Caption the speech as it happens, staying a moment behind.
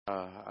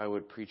I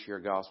would preach your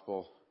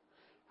gospel,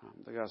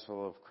 the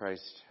gospel of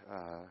Christ,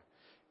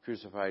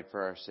 crucified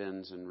for our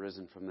sins and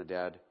risen from the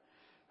dead,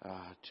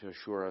 to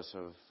assure us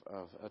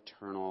of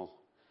eternal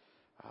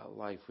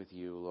life with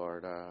you,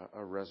 Lord,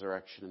 a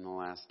resurrection in the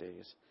last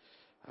days.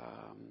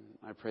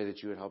 I pray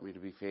that you would help me to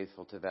be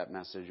faithful to that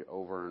message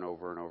over and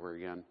over and over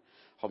again.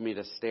 Help me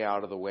to stay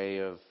out of the way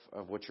of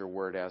what your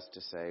word has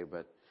to say.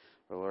 But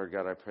Lord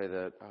God, I pray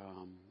that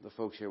the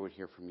folks here would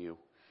hear from you,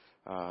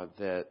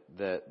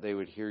 that they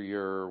would hear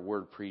your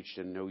word preached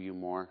and know you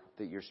more,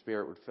 that your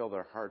spirit would fill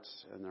their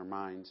hearts and their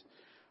minds.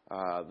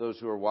 Those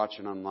who are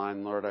watching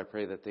online, Lord, I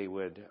pray that they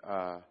would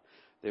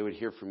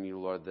hear from you,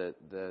 Lord,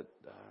 that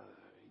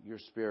your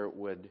spirit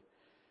would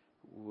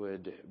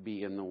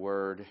be in the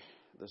word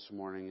this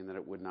morning and that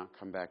it would not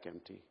come back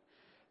empty.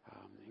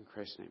 In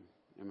Christ's name,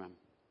 amen.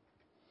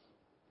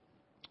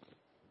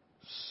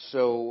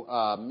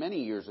 So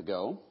many years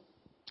ago,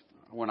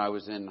 when I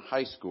was in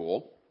high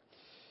school,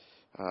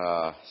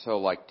 so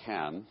like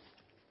 10,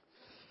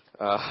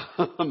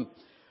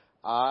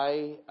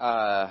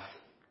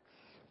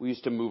 we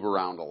used to move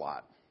around a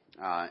lot.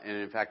 And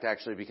in fact,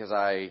 actually, because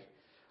I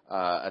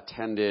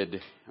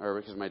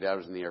because my dad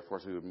was in the Air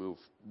Force, we would move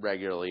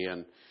regularly.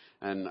 And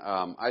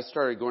I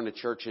started going to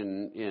church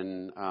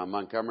in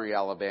Montgomery,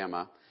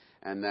 Alabama.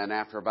 And then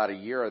after about a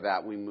year of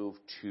that, we moved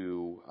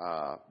to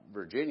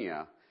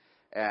Virginia.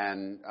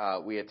 And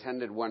we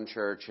attended one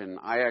church, and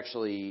I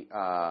actually,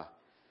 I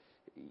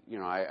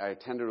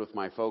attended with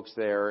my folks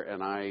there,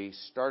 and I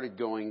started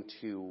going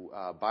to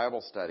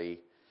Bible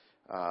study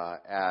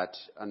at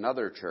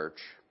another church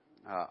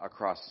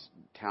across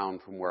town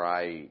from where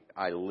I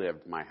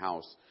lived, my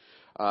house.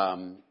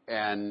 And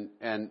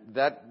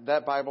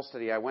that Bible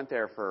study, I went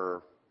there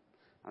for,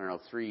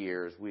 3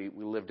 years. We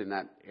lived in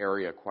that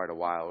area quite a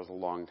while. It was a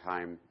long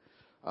time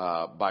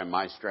by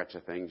my stretch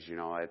of things.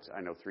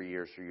 I know 3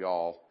 years for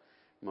y'all.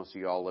 Most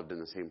of y'all lived in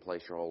the same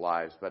place your whole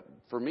lives. But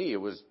for me,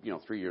 it was,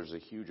 3 years is a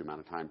huge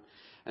amount of time.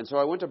 And so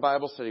I went to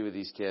Bible study with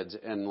these kids,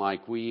 and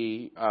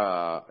I'm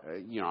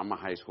a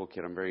high school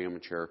kid. I'm very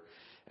immature.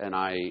 And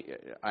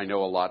I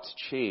know a lot's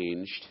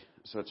changed,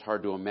 so it's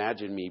hard to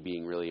imagine me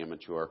being really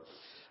immature.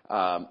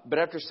 But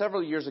after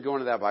several years of going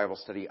to that Bible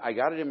study, I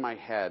got it in my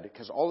head,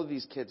 because all of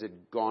these kids had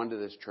gone to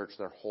this church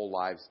their whole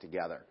lives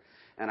together.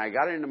 And I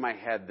got it into my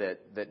head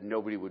that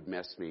nobody would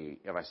miss me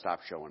if I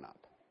stopped showing up.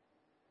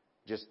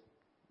 Just,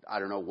 I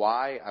don't know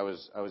why. I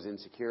was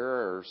insecure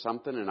or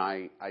something, and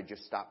I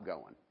just stopped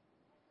going.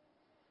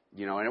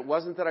 And it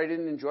wasn't that I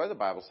didn't enjoy the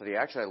Bible study.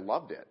 Actually, I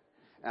loved it.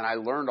 And I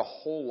learned a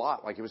whole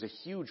lot. Like, it was a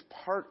huge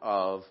part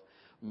of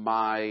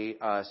my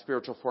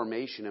spiritual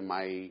formation in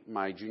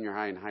my junior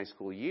high and high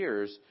school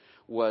years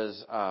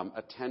was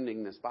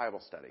attending this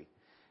Bible study.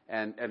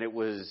 And it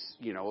was,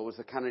 it was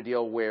the kind of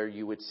deal where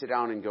you would sit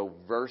down and go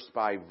verse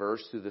by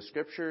verse through the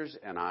scriptures,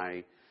 and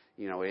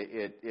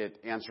it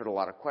answered a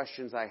lot of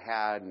questions I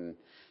had, and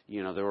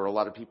there were a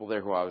lot of people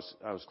there who I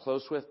was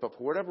close with, but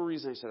for whatever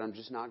reason I said, I'm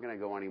just not going to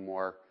go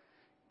anymore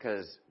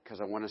because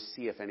I want to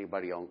see if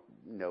anybody will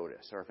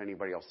notice or if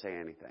anybody will say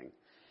anything.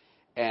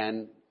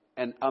 And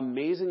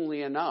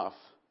amazingly enough,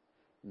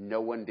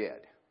 no one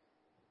did.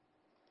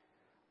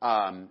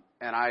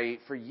 And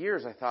for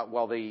years I thought,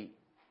 well,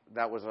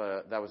 that was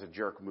a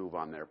jerk move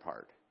on their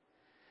part.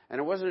 And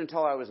it wasn't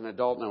until I was an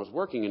adult and I was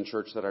working in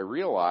church that I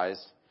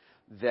realized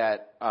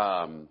that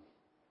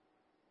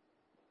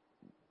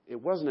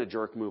it wasn't a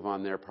jerk move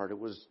on their part. It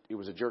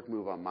was a jerk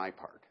move on my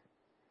part.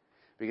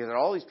 Because there are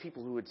all these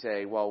people who would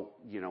say, well,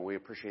 we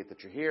appreciate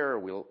that you're here, or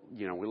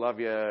we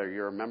love you, or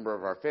you're a member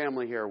of our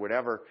family here, or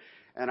whatever.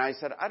 And I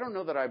said, I don't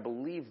know that I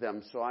believe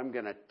them, so I'm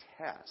going to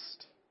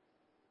test.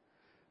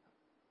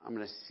 I'm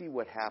going to see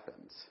what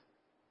happens.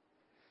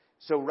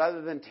 So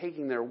rather than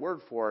taking their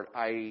word for it,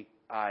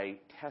 I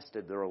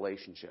tested the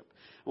relationship.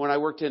 When I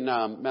worked in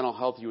mental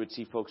health, you would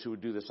see folks who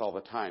would do this all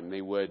the time.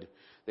 They would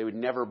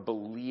never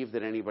believe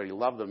that anybody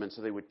loved them, and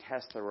so they would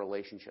test their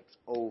relationships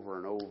over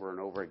and over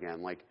and over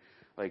again. Like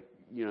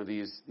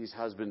these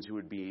husbands who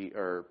would be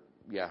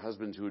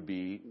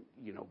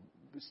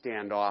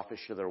standoffish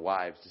to their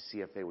wives to see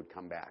if they would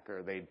come back,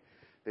 or they'd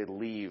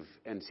leave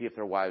and see if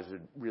their wives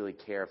would really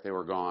care if they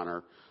were gone,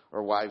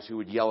 or wives who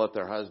would yell at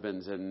their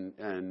husbands and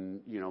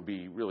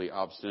be really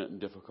obstinate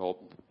and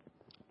difficult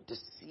to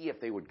see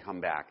if they would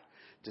come back,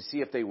 to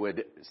see if they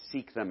would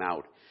seek them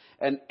out.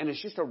 And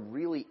it's just a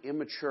really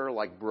immature,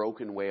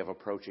 broken way of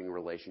approaching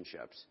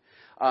relationships.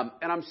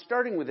 And I'm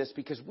starting with this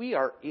because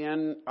we're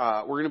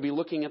going to be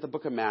looking at the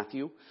book of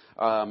Matthew.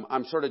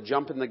 I'm sort of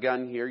jumping the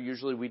gun here.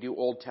 Usually we do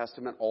Old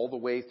Testament all the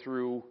way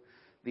through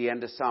the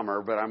end of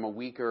summer, but I'm a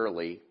week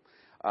early.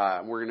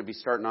 We're going to be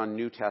starting on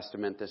New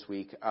Testament this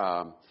week.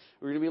 We're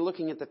going to be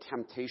looking at the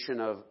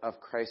temptation of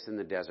Christ in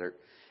the desert.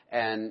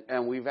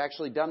 And we've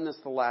actually done this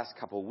the last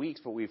couple of weeks,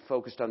 but we've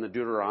focused on the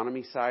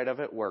Deuteronomy side of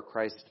it, where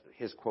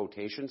his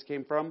quotations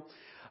came from.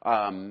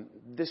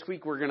 This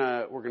week we're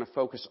gonna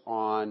focus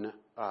on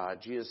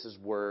Jesus'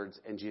 words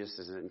and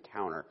Jesus'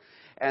 encounter,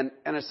 and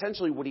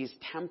essentially what he's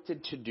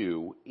tempted to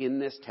do in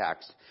this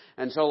text.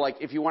 And so, like,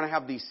 if you want to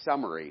have the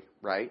summary,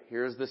 right?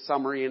 Here's the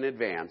summary in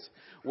advance.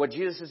 What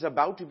Jesus is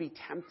about to be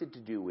tempted to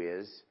do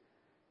is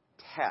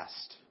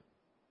test,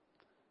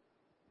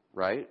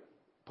 right?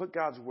 Put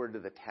God's word to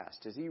the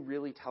test. Is he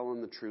really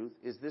telling the truth?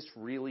 Is this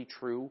really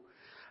true?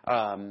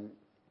 And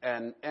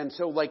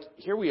so, like,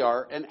 here we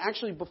are. And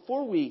actually,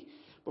 before we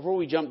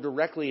jump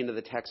directly into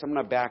the text, I'm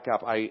going to back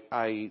up.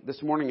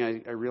 This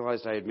morning I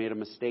realized I had made a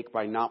mistake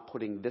by not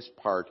putting this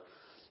part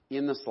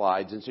in the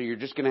slides, and so you're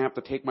just going to have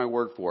to take my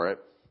word for it.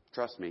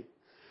 Trust me.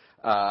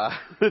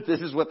 This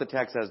is what the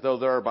text says, though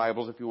there are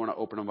Bibles if you want to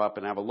open them up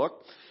and have a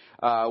look.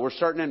 We're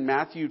starting in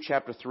Matthew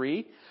chapter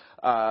 3.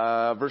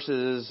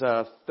 Verses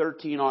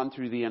 13 on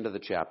through the end of the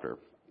chapter.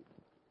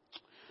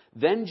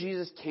 Then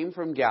Jesus came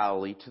from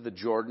Galilee to the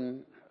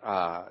Jordan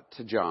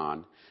to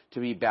John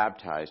to be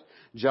baptized.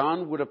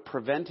 John would have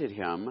prevented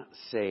him,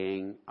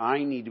 saying, I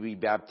need to be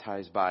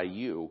baptized by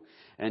you,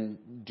 and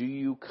do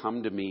you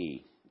come to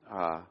me?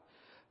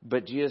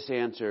 But Jesus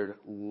answered,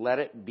 let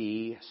it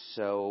be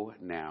so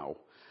now.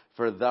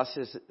 For thus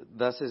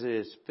it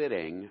is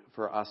fitting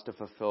for us to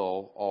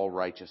fulfill all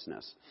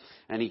righteousness.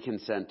 And he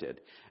consented.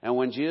 And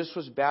when Jesus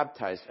was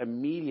baptized,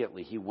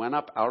 immediately he went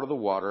up out of the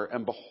water,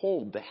 and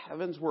behold, the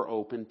heavens were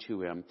opened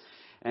to him.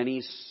 And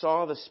he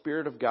saw the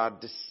Spirit of God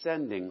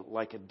descending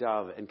like a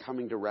dove and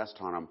coming to rest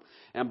on him.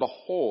 And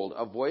behold,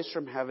 a voice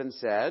from heaven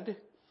said,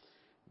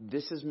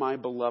 this is my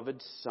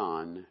beloved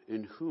Son,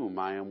 in whom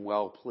I am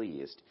well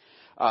pleased.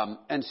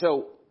 And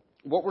so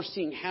what we're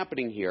seeing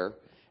happening here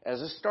as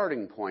a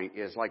starting point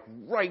is, like,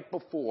 right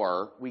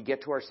before we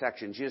get to our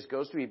section, Jesus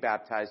goes to be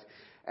baptized,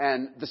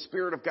 and the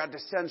Spirit of God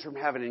descends from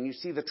heaven, and you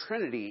see the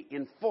Trinity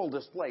in full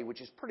display, which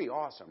is pretty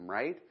awesome,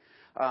 right?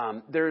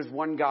 There is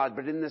one God,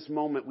 but in this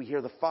moment we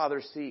hear the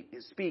Father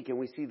speak, and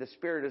we see the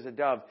Spirit as a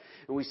dove,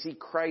 and we see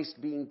Christ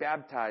being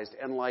baptized,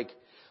 and like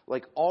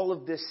all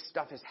of this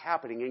stuff is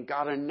happening, and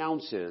God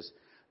announces,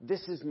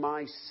 this is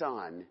my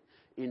Son,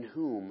 in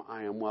whom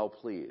I am well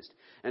pleased.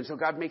 And so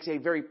God makes a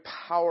very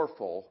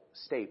powerful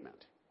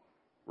statement.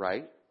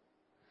 Right?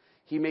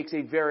 He makes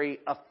a very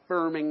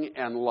affirming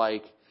and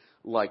like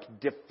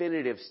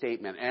definitive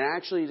statement. And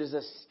actually it is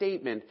a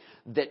statement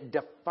that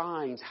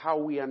defines how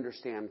we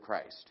understand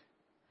Christ.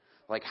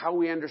 Like how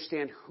we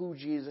understand who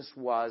Jesus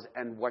was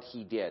and what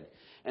he did.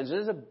 And so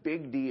this is a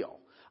big deal.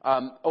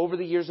 Over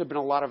the years there have been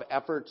a lot of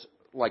efforts.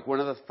 Like one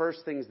of the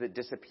first things that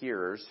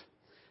disappears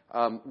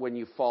when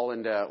you fall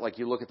into, like,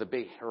 you look at the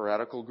big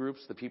heretical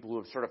groups, the people who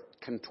have sort of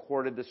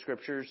contorted the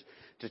scriptures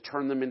to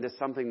turn them into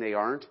something they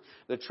aren't.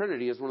 The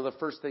Trinity is one of the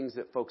first things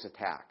that folks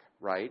attack,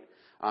 right?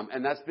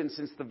 And that's been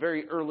since the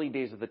very early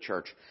days of the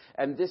church.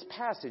 And this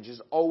passage is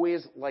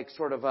always like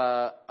sort of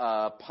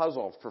a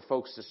puzzle for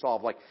folks to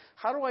solve. Like,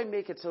 how do I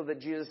make it so that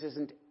Jesus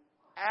isn't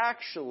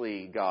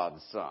actually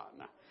God's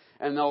Son?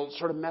 And they'll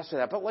sort of mess with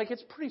that. But, like,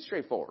 it's pretty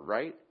straightforward,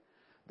 right?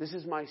 This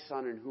is my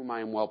Son in whom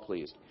I am well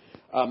pleased.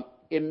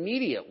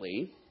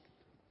 Immediately,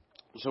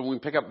 so when we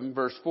pick up in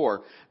verse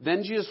 4,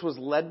 then Jesus was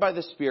led by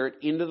the Spirit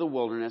into the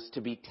wilderness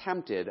to be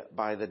tempted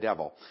by the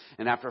devil.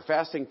 And after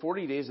fasting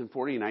 40 days and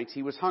 40 nights,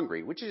 he was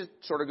hungry, which is,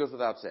 sort of goes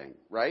without saying,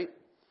 right?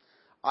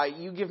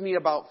 You give me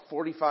about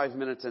 45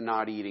 minutes of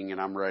not eating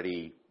and I'm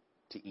ready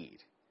to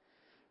eat.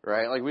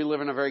 Right? Like, we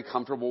live in a very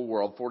comfortable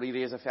world. 40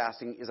 days of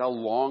fasting is a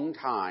long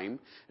time.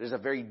 It is a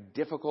very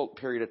difficult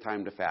period of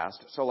time to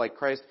fast. So like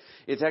Christ,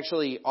 it's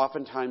actually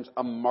oftentimes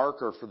a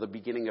marker for the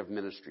beginning of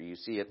ministry. You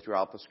see it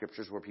throughout the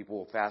scriptures where people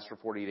will fast for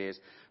 40 days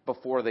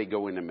before they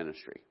go into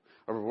ministry,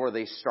 or before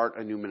they start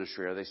a new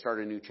ministry, or they start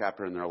a new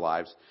chapter in their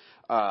lives.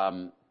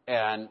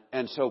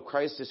 And so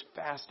Christ is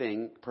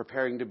fasting,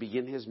 preparing to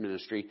begin his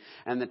ministry,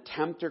 and the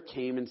tempter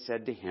came and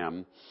said to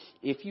him,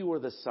 if you are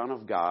the Son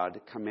of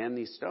God, command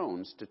these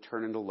stones to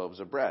turn into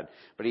loaves of bread.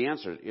 But he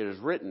answered, it is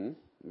written,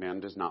 man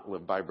does not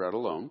live by bread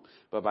alone,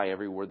 but by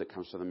every word that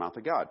comes from the mouth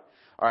of God.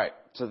 All right,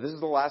 so this is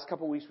the last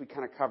couple of weeks we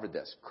kind of covered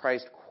this.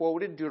 Christ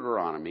quoted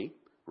Deuteronomy,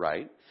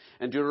 right?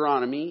 And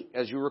Deuteronomy,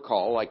 as you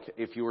recall, like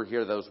if you were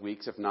here those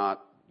weeks, if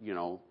not,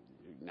 now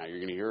you're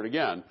going to hear it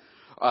again.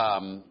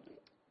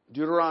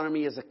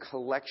 Deuteronomy is a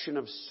collection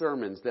of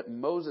sermons that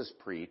Moses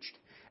preached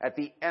at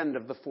the end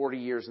of the 40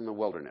 years in the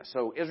wilderness.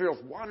 So Israel's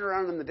wandering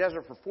around in the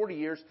desert for 40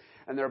 years,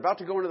 and they're about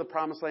to go into the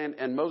promised land,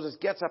 and Moses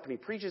gets up and he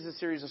preaches a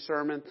series of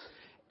sermons,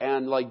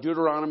 and like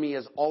Deuteronomy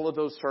is all of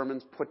those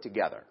sermons put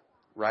together,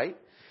 right?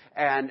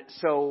 And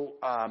so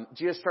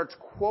Jesus starts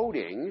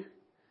quoting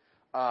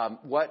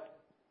what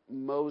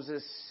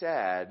Moses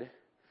said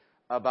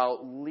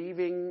about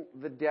leaving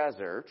the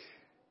desert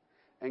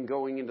and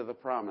going into the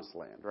promised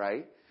land,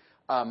 right?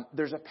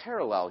 There's a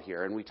parallel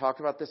here, and we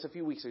talked about this a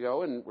few weeks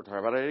ago, and we're talking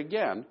about it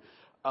again.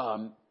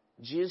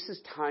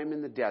 Jesus' time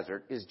in the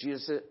desert is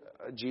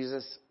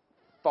Jesus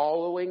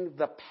following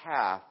the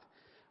path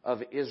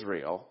of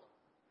Israel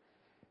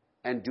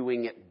and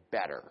doing it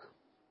better.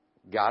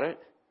 Got it?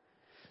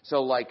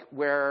 So like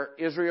where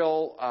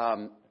Israel,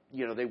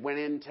 they went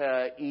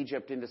into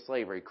Egypt, into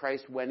slavery.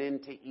 Christ went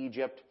into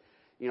Egypt,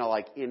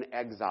 like in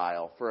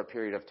exile for a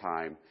period of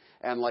time.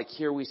 And like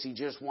here we see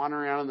Jesus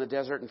wandering around in the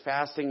desert and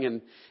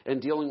fasting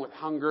and dealing with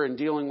hunger and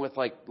dealing with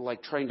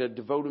like trying to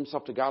devote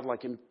himself to God,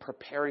 like in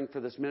preparing for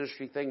this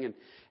ministry thing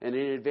and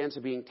in advance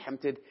of being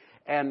tempted.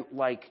 And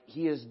like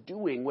he is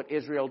doing what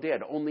Israel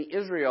did. Only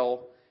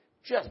Israel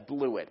just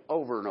blew it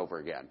over and over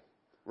again.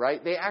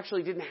 Right? They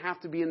actually didn't have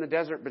to be in the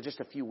desert but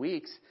just a few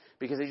weeks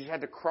because they just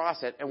had to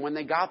cross it. And when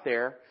they got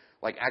there,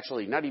 like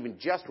actually not even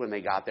just when they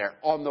got there,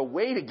 on the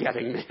way to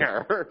getting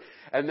there,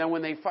 and then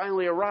when they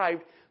finally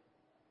arrived,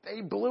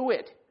 they blew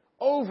it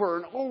over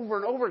and over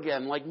and over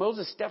again. Like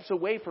Moses steps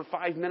away for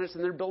 5 minutes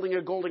and they're building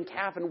a golden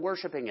calf and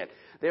worshiping it.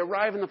 They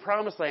arrive in the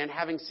promised land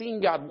having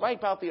seen God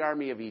wipe out the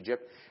army of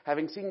Egypt,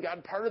 having seen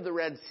God part of the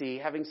Red Sea,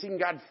 having seen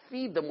God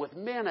feed them with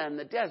manna in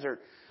the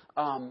desert.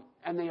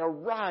 And they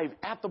arrive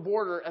at the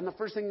border, and the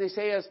first thing they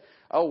say is,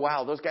 oh,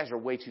 wow, those guys are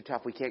way too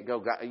tough. We can't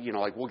go,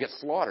 we'll get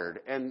slaughtered.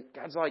 And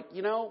God's like,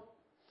 you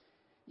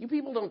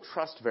people don't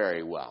trust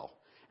very well.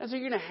 And so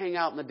you're going to hang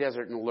out in the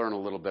desert and learn a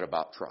little bit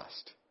about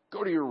trust.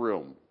 Go to your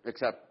room,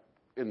 except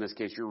in this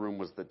case, your room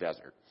was the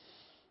desert,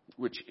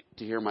 which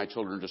to hear my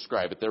children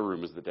describe it, their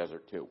room is the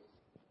desert too.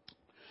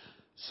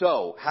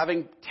 So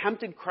having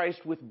tempted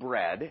Christ with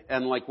bread,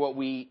 and like what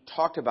we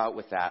talked about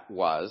with that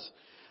was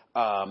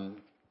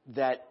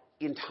that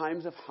in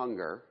times of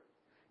hunger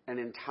and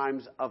in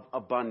times of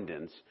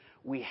abundance,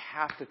 we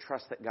have to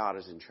trust that God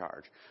is in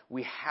charge.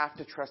 We have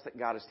to trust that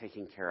God is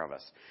taking care of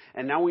us.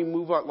 And now we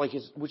move on, which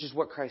is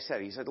what Christ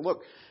said. He said,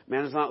 look,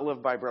 man does not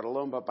live by bread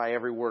alone, but by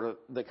every word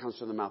that comes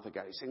from the mouth of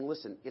God. He's saying,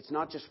 listen, it's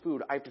not just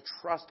food. I have to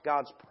trust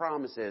God's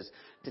promises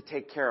to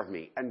take care of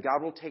me. And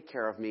God will take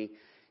care of me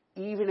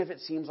even if it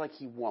seems like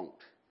he won't,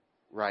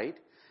 right?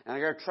 And I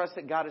got to trust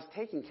that God is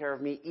taking care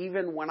of me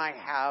even when I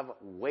have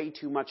way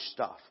too much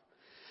stuff.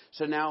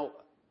 So now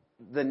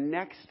the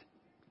next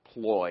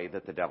ploy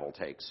that the devil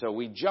takes. So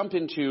we jump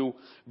into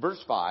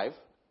verse 5.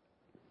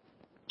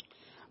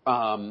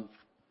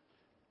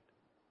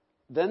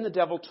 Then the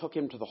devil took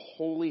him to the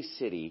holy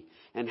city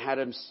and had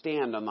him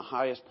stand on the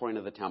highest point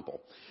of the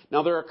temple.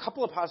 Now there are a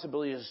couple of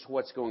possibilities as to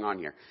what's going on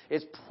here.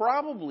 It's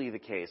probably the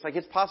case,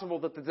 it's possible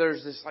that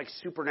there's this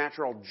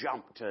supernatural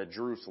jump to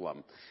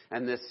Jerusalem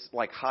and this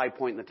high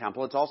point in the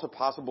temple. It's also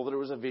possible that it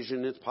was a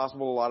vision. It's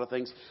possible a lot of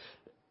things.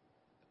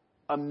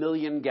 1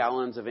 million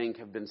gallons of ink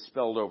have been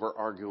spilled over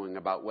arguing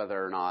about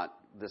whether or not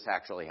this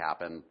actually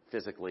happened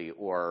physically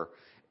and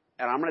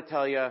I'm going to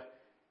tell you,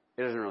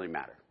 it doesn't really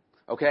matter.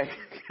 Okay?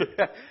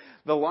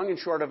 The long and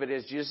short of it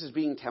is Jesus is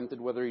being tempted,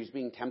 whether he's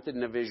being tempted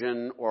in a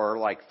vision or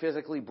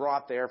physically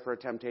brought there for a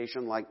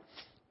temptation,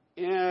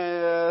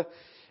 to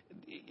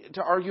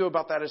argue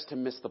about that is to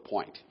miss the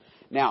point.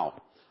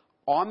 Now,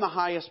 on the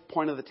highest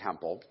point of the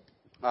temple,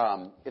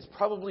 it's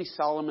probably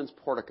Solomon's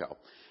portico.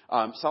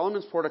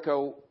 Solomon's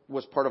portico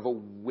was part of a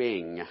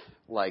wing,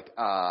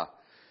 how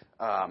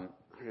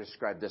to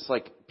describe this?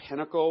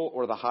 Pinnacle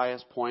or the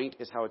highest point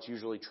is how it's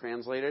usually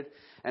translated.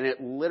 And it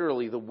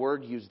literally, the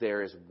word used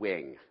there is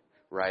wing,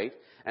 right?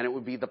 And it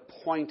would be the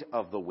point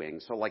of the wing,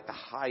 so the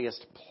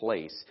highest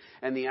place.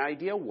 And the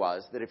idea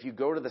was that if you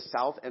go to the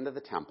south end of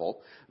the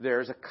temple,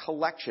 there's a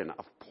collection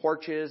of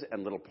porches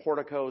and little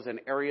porticos and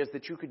areas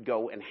that you could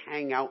go and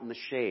hang out in the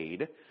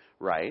shade,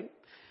 right?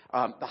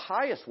 The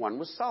highest one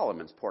was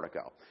Solomon's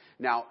portico.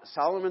 Now,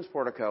 Solomon's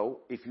portico,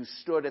 if you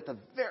stood at the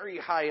very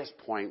highest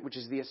point, which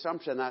is the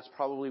assumption that's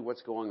probably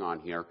what's going on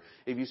here,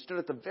 if you stood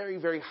at the very,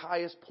 very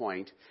highest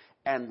point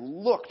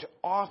and looked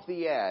off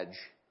the edge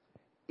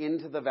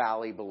into the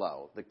valley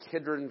below, the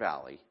Kidron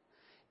Valley,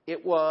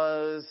 it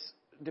was,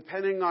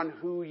 depending on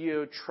who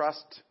you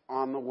trust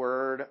on the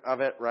word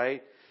of it,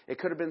 right? It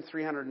could have been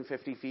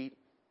 350 feet.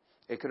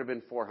 It could have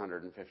been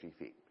 450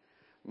 feet.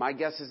 My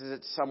guess is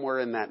it's somewhere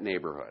in that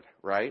neighborhood,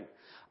 right?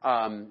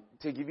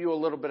 To give you a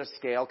little bit of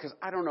scale, because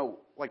I don't know,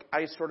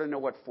 I sort of know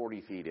what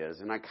 40 feet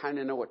is, and I kind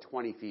of know what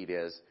 20 feet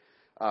is,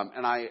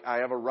 and I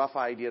have a rough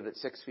idea that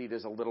 6 feet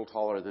is a little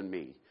taller than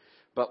me.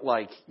 But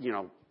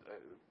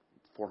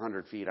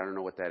 400 feet, I don't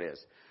know what that is.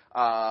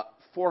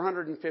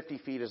 450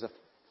 feet is a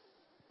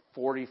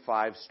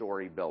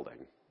 45-story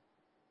building,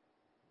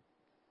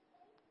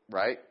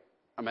 right?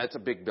 It's a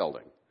big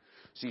building.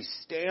 So you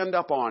stand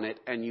up on it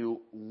and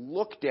you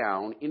look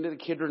down into the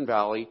Kidron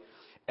Valley,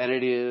 and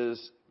it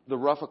is the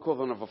rough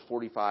equivalent of a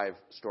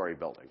 45-story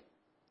building.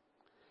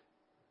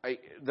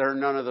 There are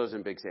none of those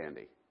in Big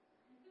Sandy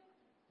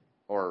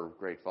or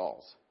Great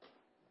Falls.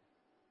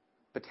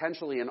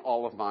 Potentially in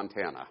all of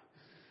Montana.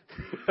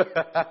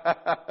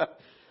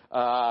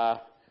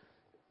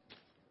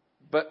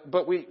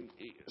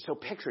 So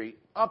picture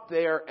up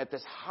there at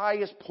this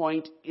highest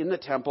point in the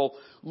temple,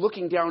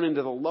 looking down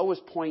into the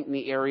lowest point in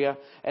the area.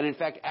 And in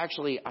fact,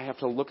 actually, I have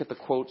to look at the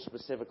quote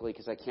specifically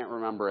because I can't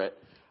remember it.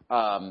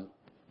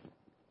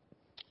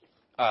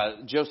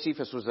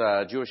 Josephus was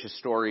a Jewish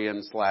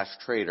historian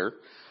 / trader,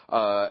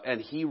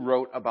 and he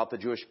wrote about the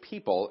Jewish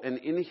people. And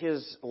in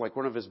his,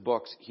 one of his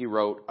books, he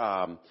wrote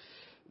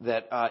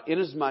that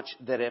inasmuch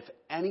that if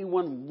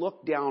anyone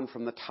looked down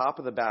from the top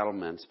of the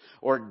battlements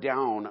or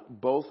down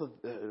both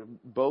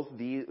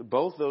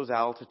those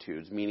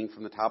altitudes, meaning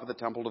from the top of the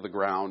temple to the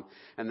ground,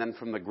 and then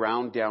from the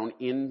ground down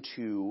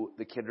into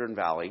the Kidron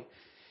Valley,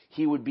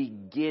 he would be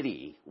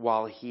giddy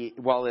while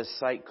his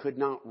sight could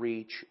not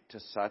reach to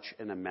such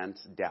an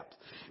immense depth.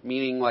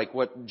 Meaning, like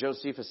what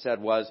Josephus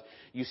said was,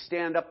 you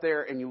stand up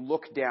there and you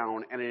look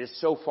down and it is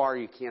so far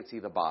you can't see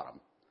the bottom,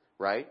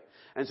 right?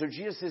 And so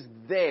Jesus is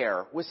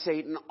there with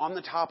Satan on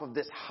the top of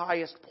this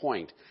highest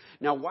point.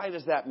 Now, why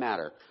does that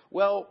matter?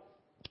 Well,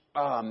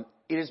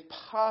 it is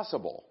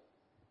possible,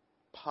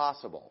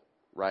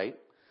 right?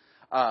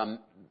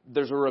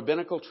 There's a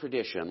rabbinical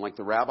tradition, like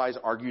the rabbis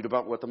argued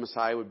about what the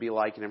Messiah would be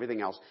like and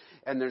everything else.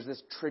 And there's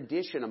this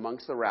tradition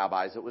amongst the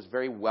rabbis that was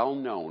very well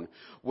known,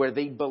 where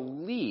they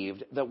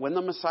believed that when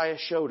the Messiah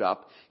showed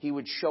up, he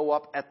would show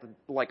up at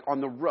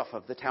on the roof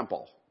of the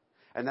temple.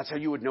 And that's how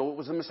you would know it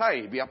was the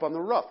Messiah. He'd be up on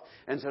the roof.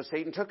 And so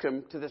Satan took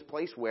him to this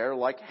place where,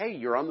 hey,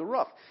 you're on the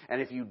roof.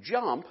 And if you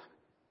jump,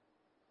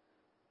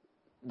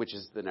 which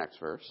is the next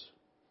verse,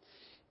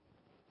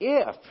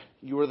 if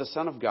you are the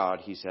Son of God,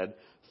 he said,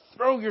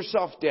 throw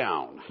yourself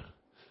down,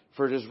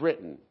 for it is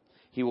written,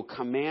 he will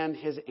command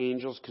his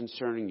angels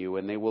concerning you,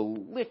 and they will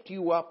lift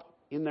you up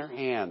in their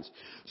hands,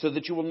 so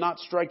that you will not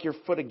strike your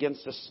foot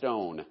against a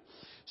stone.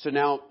 So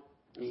now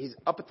he's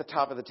up at the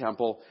top of the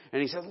temple,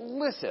 and he says,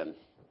 listen,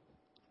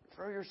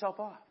 throw yourself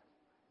off,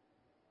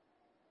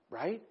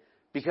 right?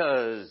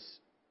 Because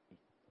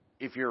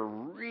if you're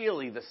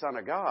really the Son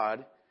of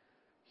God,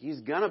 he's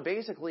going to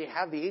basically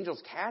have the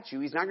angels catch you.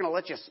 He's not going to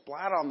let you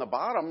splat on the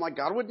bottom.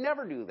 God would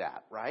never do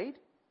that, right?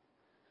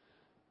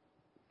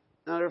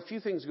 Now, there are a few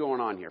things going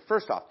on here.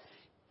 First off,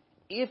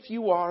 if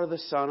you are the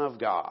Son of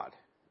God,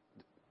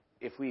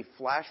 if we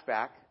flash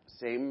back,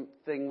 same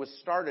thing was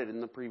started in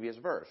the previous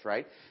verse,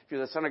 right? If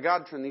you're the Son of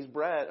God, turn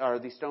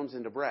these stones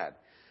into bread.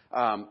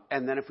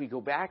 And then if we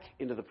go back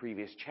into the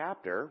previous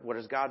chapter, what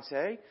does God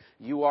say?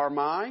 You are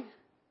my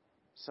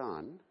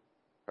Son,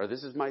 or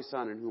this is my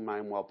Son in whom I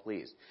am well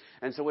pleased.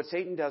 And so what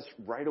Satan does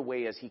right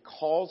away is he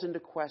calls into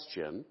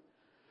question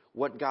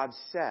what God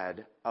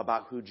said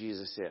about who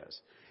Jesus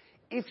is.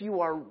 If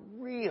you are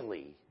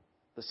really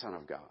the Son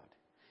of God,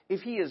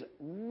 if he is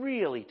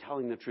really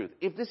telling the truth,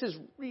 if this is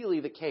really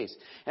the case,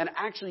 and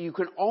actually you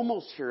can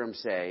almost hear him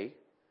say,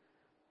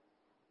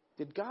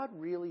 did God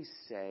really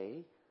say?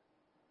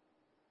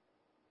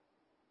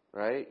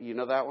 Right? You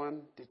know that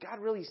one? Did God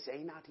really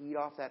say not to eat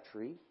off that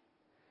tree?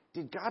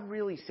 Did God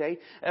really say?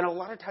 And a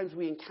lot of times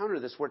we encounter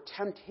this where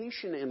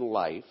temptation in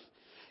life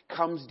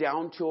comes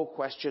down to a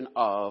question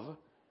of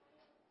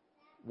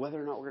whether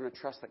or not we're going to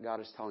trust that God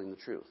is telling the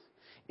truth.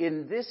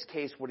 In this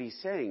case, what he's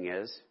saying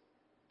is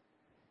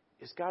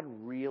God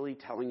really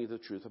telling you the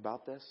truth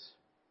about this?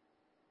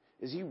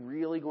 Is he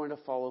really going to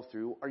follow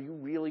through? Are you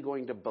really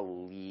going to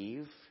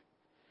believe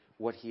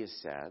what he has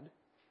said?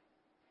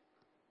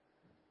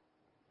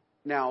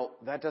 Now,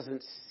 that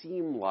doesn't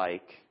seem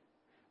like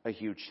a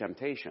huge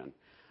temptation.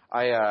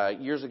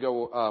 Years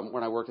ago,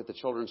 when I worked at the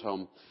children's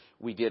home,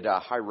 we did a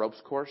high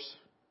ropes course.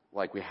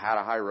 We had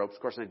a high ropes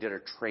course, and I did a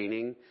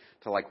training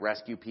to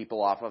rescue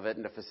people off of it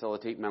and to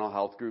facilitate mental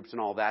health groups and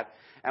all that.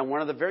 And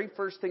one of the very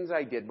first things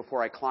I did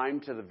before I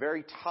climbed to the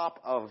very top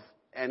of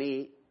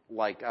any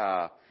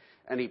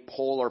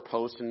pole or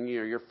post, and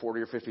you're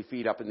 40 or 50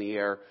 feet up in the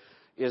air,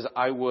 is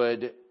I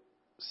would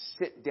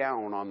sit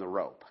down on the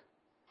rope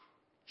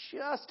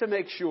just to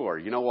make sure.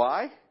 You know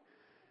why?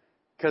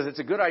 Because it's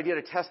a good idea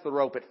to test the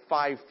rope at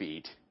 5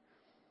 feet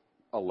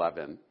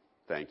 11.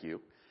 Thank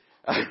you.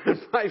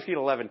 5 feet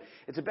 11.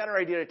 It's a better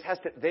idea to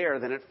test it there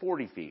than at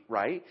 40 feet,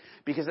 right?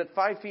 Because at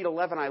 5 feet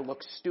 11, I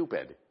look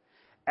stupid.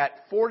 At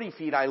 40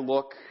 feet, I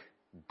look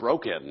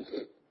broken.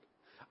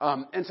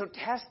 And so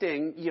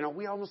testing,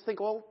 we almost think,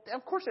 well,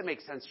 of course it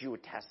makes sense you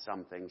would test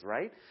some things,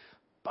 right?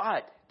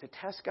 But to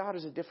test God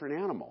is a different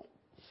animal.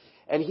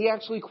 And he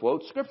actually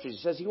quotes scriptures.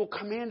 He says he will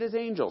command his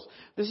angels.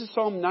 This is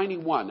Psalm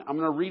 91. I'm going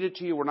to read it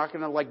to you. We're not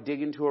going to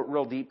dig into it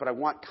real deep, but I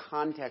want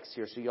context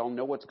here so you all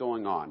know what's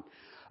going on.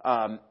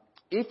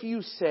 If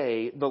you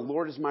say, the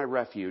Lord is my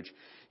refuge,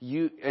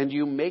 and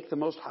you make the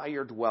Most High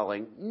your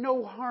dwelling,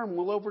 no harm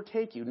will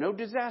overtake you. No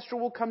disaster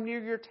will come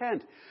near your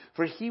tent.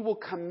 For he will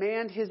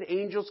command his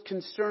angels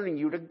concerning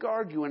you to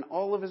guard you in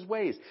all of his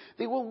ways.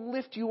 They will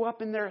lift you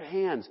up in their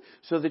hands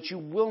so that you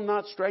will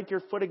not strike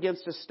your foot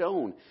against a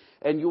stone.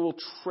 And you will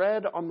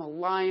tread on the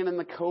lion and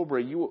the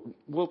cobra. You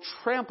will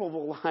trample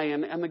the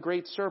lion and the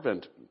great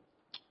serpent.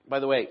 By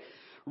the way,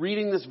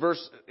 reading this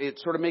verse, it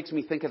sort of makes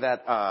me think of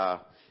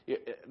that.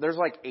 There's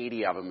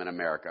 80 of them in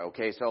America,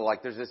 okay? So,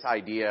 there's this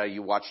idea,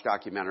 you watch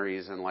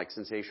documentaries and,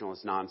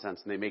 sensationalist nonsense,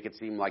 and they make it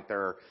seem like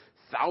there are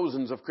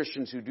thousands of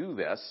Christians who do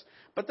this,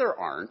 but there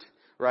aren't,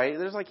 right?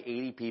 There's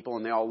 80 people,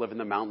 and they all live in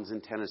the mountains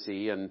in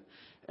Tennessee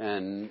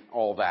and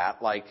all that.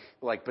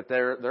 But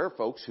there are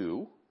folks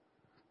who,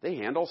 they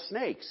handle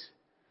snakes.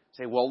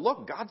 Say, well,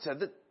 look, God said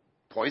that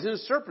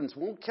poisonous serpents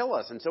won't kill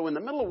us. And so in the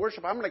middle of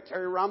worship, I'm going to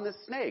carry around this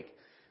snake.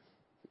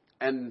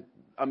 And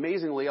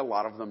amazingly, a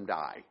lot of them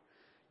die.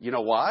 You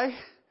know why?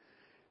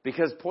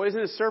 Because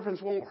poisonous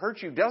serpents won't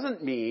hurt you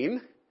doesn't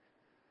mean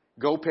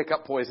go pick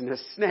up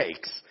poisonous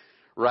snakes,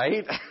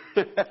 right?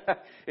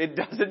 It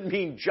doesn't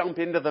mean jump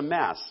into the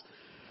mess.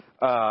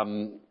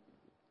 All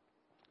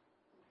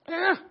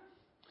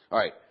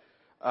right.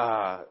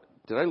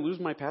 Did I lose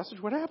my passage?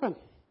 What happened?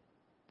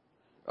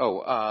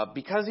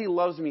 Because he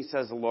loves me,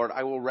 says the Lord,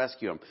 I will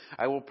rescue him.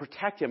 I will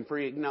protect him, for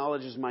he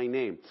acknowledges my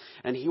name.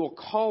 And he will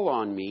call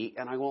on me,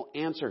 and I will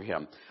answer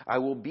him. I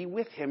will be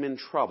with him in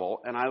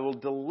trouble, and I will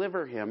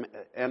deliver him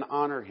and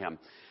honor him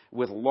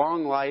with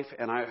long life,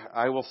 and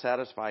I will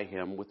satisfy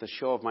him with the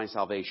show of my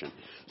salvation.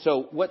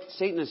 So what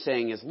Satan is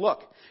saying is,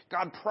 look,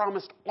 God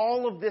promised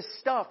all of this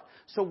stuff,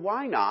 so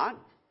why not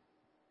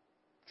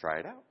try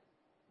it out?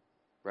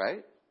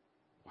 Right?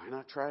 Why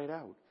not try it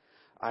out?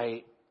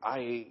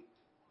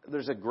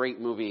 There's a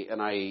great movie,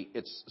 and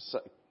it's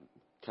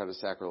kind of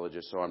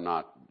sacrilegious, so I'm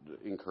not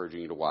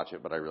encouraging you to watch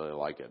it, but I really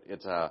like it.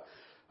 It's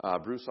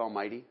Bruce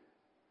Almighty.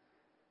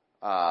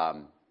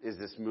 Is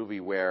this movie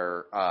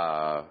where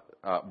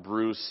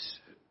Bruce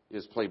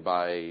is played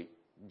by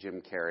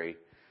Jim Carrey,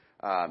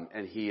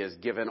 and he is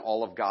given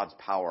all of God's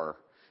power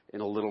in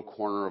a little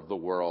corner of the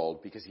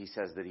world because he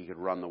says that he could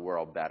run the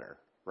world better,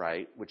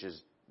 right? Which is,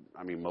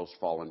 most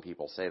fallen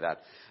people say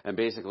that. And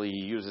basically he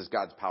uses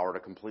God's power to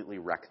completely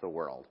wreck the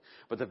world.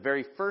 But the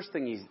very first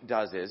thing he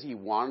does is he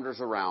wanders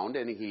around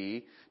and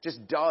he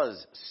just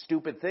does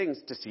stupid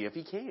things to see if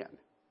he can,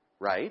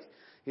 right?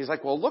 He's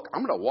like, well, look,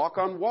 I'm going to walk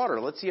on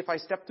water. Let's see if I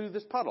step through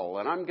this puddle.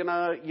 And I'm going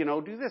to,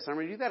 do this. I'm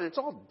going to do that. And it's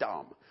all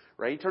dumb,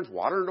 right? He turns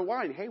water into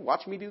wine. Hey,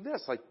 watch me do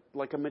this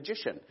like a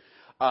magician.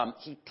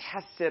 He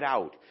tests it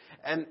out.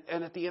 And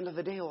at the end of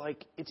the day,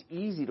 it's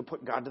easy to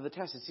put God to the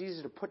test. It's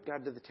easy to put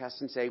God to the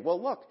test and say,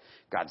 well, look,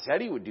 God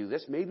said he would do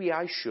this. Maybe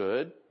I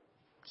should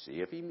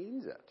see if he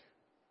means it.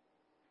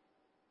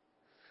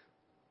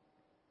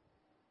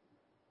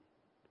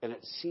 And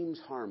it seems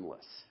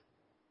harmless,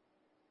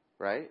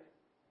 right?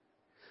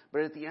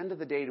 But at the end of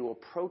the day, to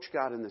approach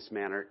God in this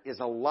manner is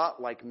a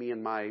lot like me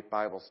and my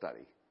Bible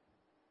study.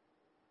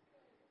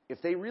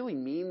 If they really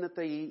mean that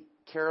they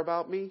care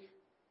about me,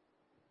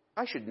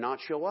 I should not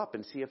show up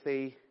and see if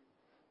they,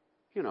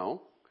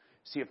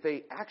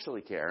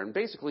 actually care. And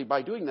basically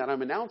by doing that,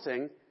 I'm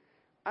announcing,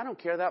 I don't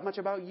care that much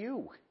about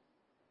you.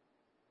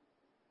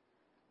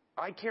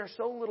 I care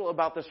so little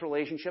about this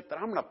relationship that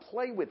I'm going to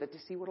play with it to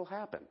see what will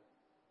happen.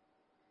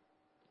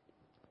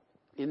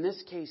 In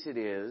this case, it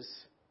is,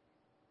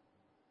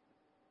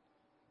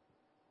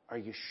 are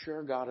you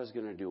sure God is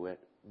going to do it?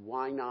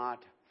 Why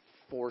not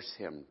force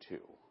him to?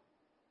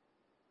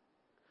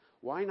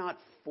 Why not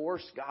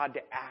force God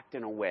to act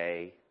in a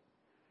way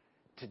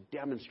to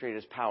demonstrate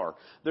his power?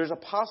 There's a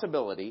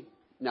possibility.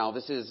 Now,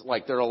 this is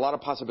there are a lot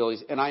of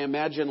possibilities. And I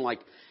imagine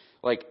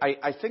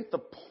I think the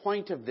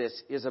point of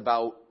this is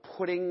about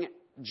putting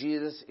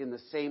Jesus in the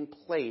same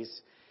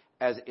place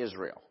as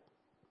Israel,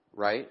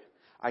 right?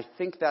 I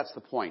think that's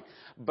the point.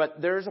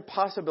 But there's a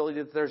possibility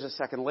that there's a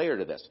second layer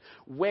to this,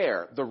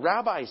 where the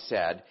rabbi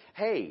said,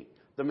 hey,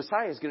 the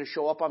Messiah is going to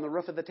show up on the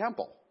roof of the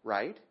temple,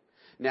 right?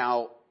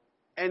 Now,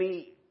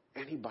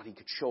 anybody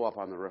could show up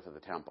on the roof of the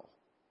temple,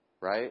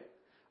 right?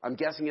 I'm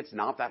guessing it's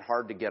not that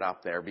hard to get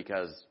up there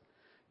because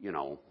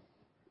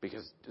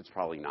it's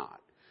probably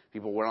not.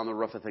 People went on the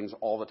roof of things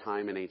all the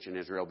time in ancient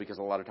Israel because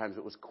a lot of times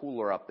it was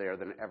cooler up there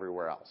than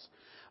everywhere else.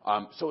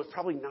 So it's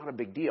probably not a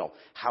big deal.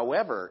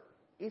 However,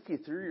 if you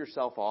threw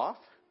yourself off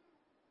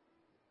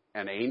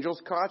and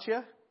angels caught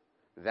you,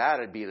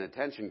 that'd be an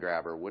attention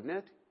grabber, wouldn't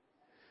it?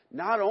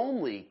 Not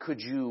only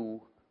could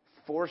you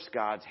force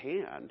God's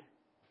hand,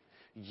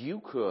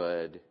 you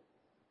could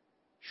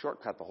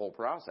shortcut the whole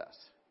process,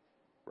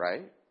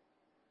 right?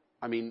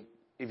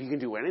 If you can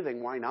do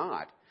anything, why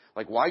not?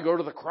 Why go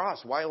to the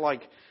cross? Why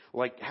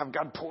have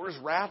God pour his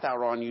wrath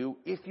out on you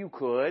if you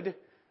could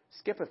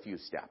skip a few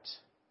steps?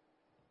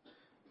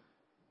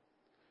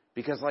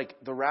 Because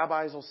the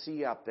rabbis will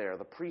see up there,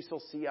 the priests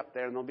will see up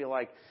there, and they'll be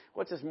like,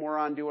 what's this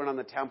moron doing on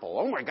the temple?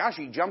 Oh my gosh,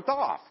 he jumped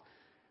off.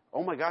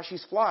 Oh my gosh,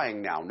 he's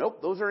flying now.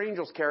 Nope, those are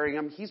angels carrying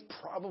him. He's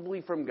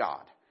probably from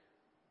God.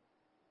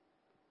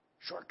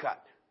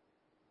 Shortcut.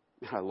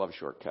 I love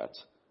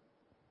shortcuts.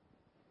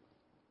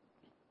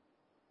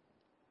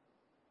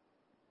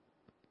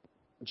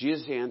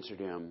 Jesus answered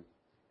him,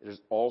 it is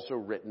also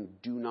written,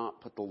 do not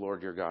put the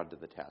Lord your God to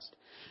the test.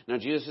 Now,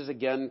 Jesus is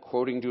again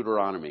quoting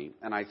Deuteronomy,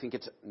 and I think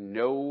it's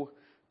no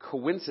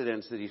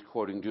coincidence that he's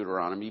quoting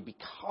Deuteronomy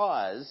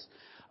because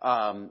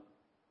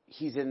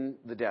he's in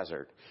the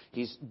desert.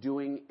 He's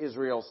doing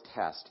Israel's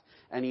test,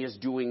 and he is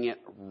doing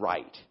it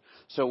right.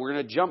 So we're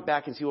going to jump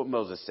back and see what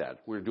Moses said.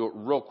 We're going to do it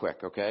real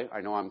quick, okay?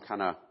 I know I'm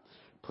kind of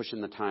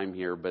pushing the time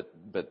here, but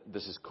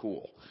this is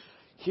cool.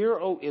 Hear,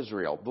 O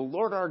Israel, the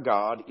Lord our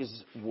God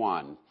is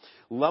one.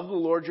 Love the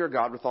Lord your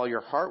God with all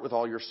your heart, with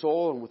all your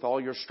soul, and with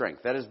all your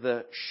strength. That is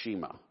the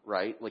Shema,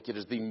 right? Like, it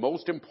is the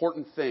most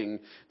important thing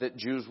that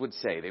Jews would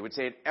say. They would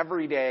say it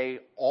every day,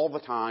 all the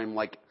time,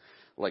 like,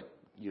 the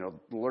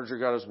Lord your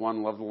God is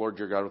one. Love the Lord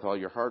your God with all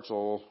your heart,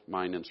 soul,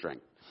 mind, and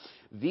strength.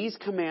 These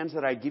commands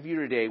that I give you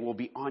today will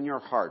be on your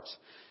hearts.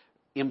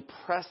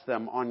 Impress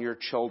them on your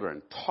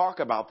children. Talk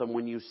about them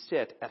when you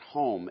sit at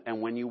home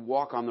and when you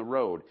walk on the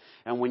road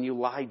and when you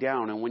lie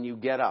down and when you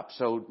get up.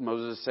 So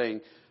Moses is saying,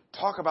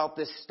 talk about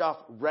this stuff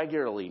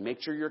regularly.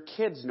 Make sure your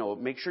kids know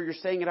it. Make sure you're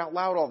saying it out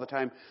loud all the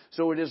time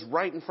so it is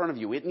right in front of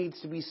you. It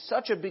needs to be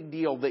such a big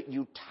deal that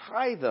you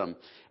tie them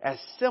as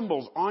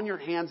symbols on your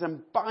hands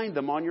and bind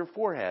them on your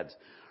foreheads.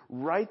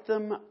 Write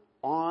them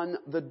on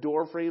the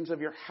door frames of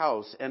your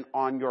house and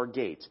on your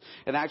gates.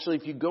 And actually,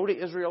 if you go to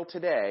Israel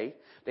today,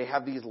 they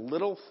have these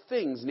little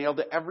things nailed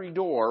to every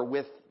door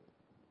with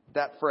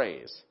that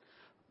phrase.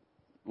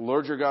 The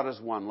Lord your God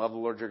is one. Love the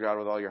Lord your God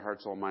with all your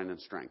heart, soul, mind,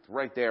 and strength.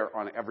 Right there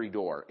on every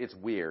door. It's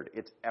weird.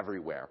 It's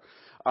everywhere.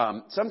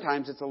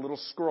 Sometimes it's a little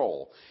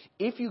scroll.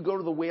 If you go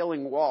to the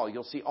Wailing Wall,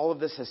 you'll see all of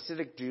the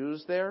Hasidic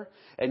Jews there.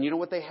 And you know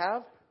what they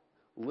have?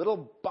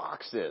 Little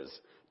boxes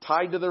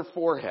tied to their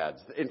foreheads.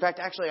 In fact,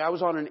 actually, I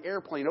was on an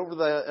airplane over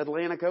the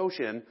Atlantic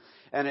Ocean,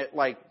 and at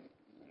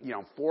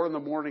 4 in the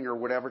morning or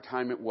whatever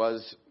time it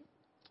was,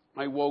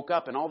 I woke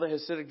up, and all the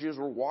Hasidic Jews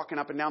were walking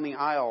up and down the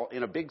aisle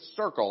in a big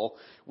circle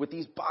with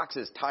these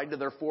boxes tied to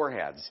their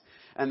foreheads.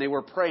 And they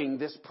were praying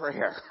this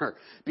prayer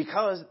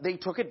because they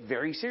took it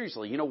very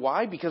seriously. You know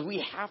why? Because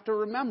we have to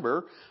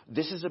remember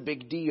this is a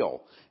big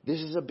deal. This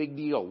is a big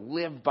deal.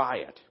 Live by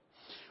it.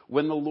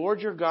 When the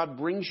Lord your God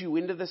brings you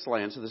into this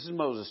land, so this is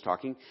Moses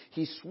talking,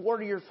 he swore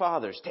to your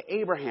fathers, to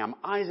Abraham,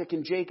 Isaac,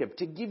 and Jacob,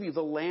 to give you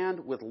the land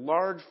with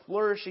large,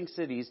 flourishing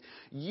cities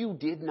you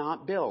did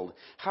not build,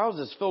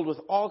 houses filled with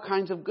all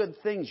kinds of good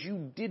things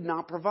you did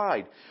not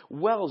provide,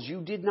 wells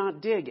you did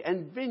not dig,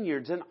 and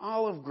vineyards and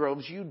olive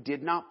groves you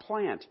did not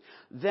plant.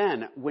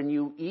 Then, when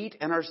you eat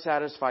and are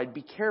satisfied,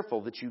 be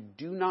careful that you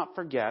do not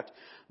forget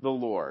the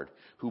Lord,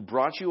 who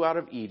brought you out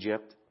of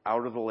Egypt,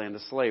 out of the land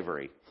of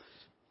slavery.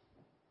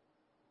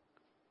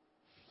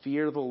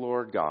 Fear the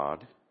Lord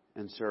God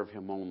and serve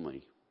him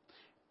only,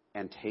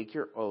 and take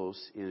your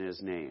oaths in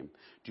his name.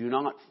 Do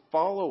not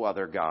follow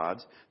other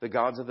gods, the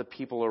gods of the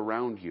people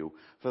around you.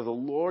 For the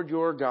Lord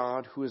your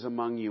God, who is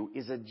among you,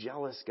 is a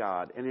jealous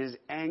God, and his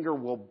anger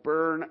will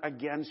burn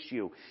against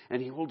you, and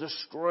he will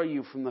destroy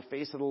you from the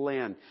face of the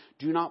land.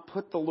 Do not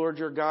put the Lord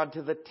your God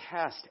to the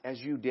test as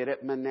you did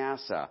at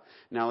Manasseh.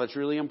 Now, that's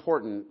really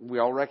important. We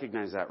all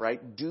recognize that,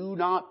 right? Do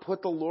not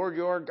put the Lord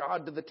your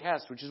God to the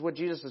test, which is what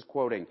Jesus is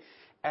quoting.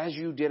 As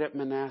you did at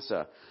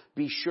Manasseh,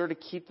 be sure to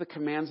keep the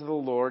commands of the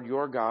Lord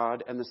your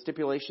God and the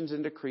stipulations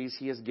and decrees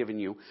he has given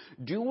you.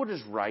 Do what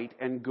is right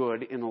and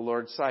good in the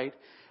Lord's sight,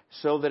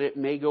 so that it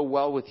may go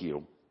well with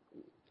you,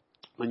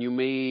 and you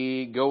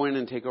may go in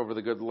and take over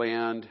the good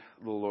land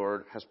the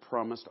Lord has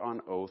promised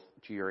on oath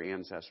to your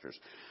ancestors,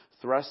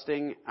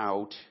 thrusting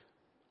out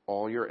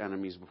all your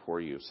enemies before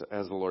you,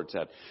 as the Lord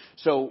said.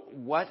 So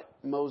what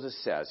Moses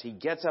says, he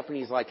gets up and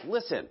he's like,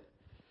 listen,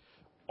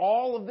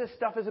 all of this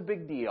stuff is a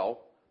big deal.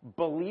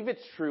 Believe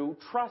it's true,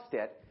 trust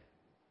it,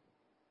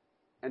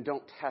 and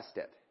don't test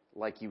it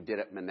like you did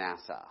at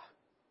Manasseh.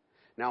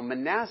 Now,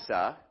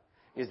 Manasseh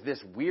is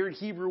this weird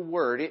Hebrew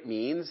word. It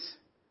means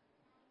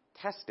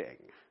testing.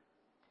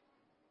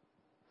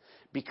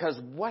 Because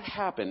what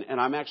happened, and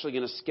I'm actually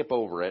going to skip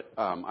over it.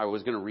 I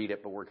was going to read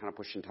it, but we're kind of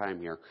pushing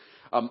time here.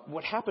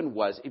 What happened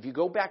was, if you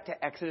go back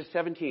to Exodus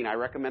 17, I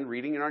recommend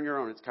reading it on your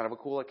own. It's kind of a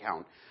cool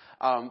account.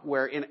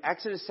 Where in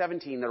Exodus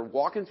 17, they're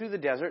walking through the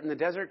desert, and the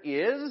desert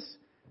is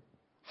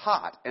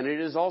hot, and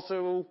it is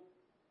also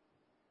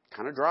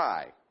kind of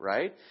dry,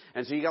 right?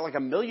 And so you got like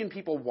 1 million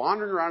people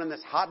wandering around in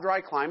this hot,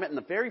 dry climate, and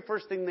the very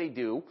first thing they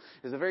do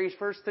is the very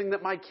first thing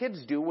that my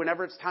kids do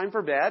whenever it's time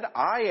for bed.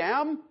 I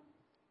am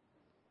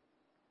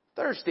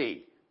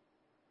thirsty,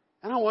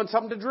 and I want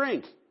something to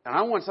drink, and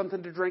I want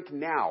something to drink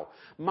now.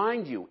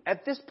 Mind you,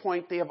 at this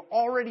point, they have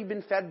already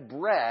been fed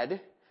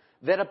bread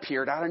that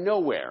appeared out of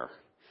nowhere.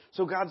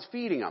 So God's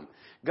feeding them.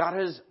 God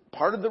has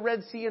parted the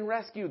Red Sea and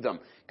rescued them.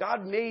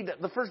 God made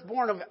the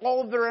firstborn of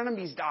all of their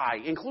enemies die,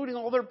 including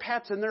all their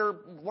pets and their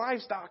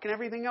livestock and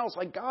everything else.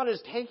 Like, God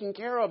is taking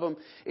care of them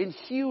in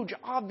huge,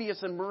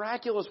 obvious, and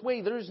miraculous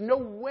way. There's no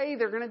way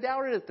they're going to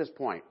doubt it at this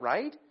point,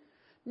 right?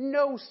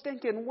 No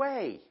stinking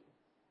way.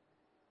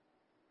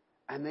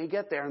 And they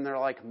get there and they're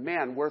like,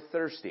 man, we're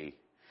thirsty.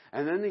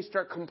 And then they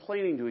start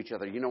complaining to each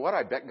other. You know what?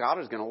 I bet God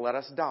is going to let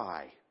us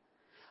die.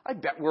 I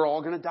bet we're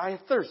all going to die of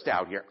thirst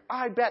out here.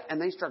 I bet.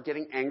 And they start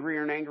getting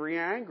angrier and angrier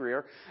and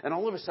angrier. And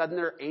all of a sudden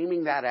they're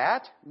aiming that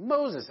at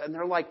Moses. And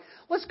they're like,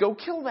 let's go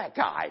kill that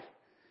guy.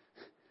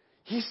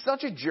 He's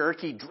such a jerk.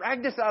 He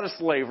dragged us out of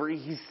slavery.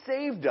 He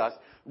saved us,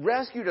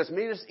 rescued us,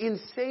 made us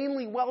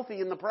insanely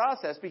wealthy in the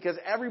process because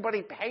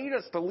everybody paid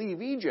us to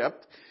leave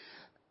Egypt.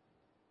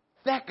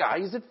 That guy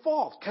is at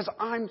fault because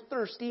I'm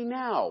thirsty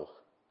now.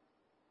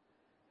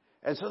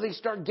 And so they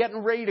start getting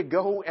ready to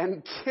go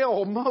and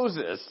kill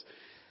Moses.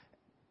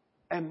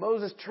 And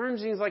Moses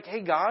turns and he's like,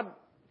 hey, God,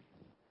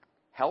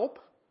 help?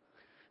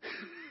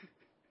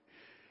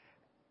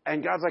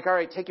 And God's like, all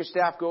right, take your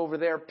staff, go over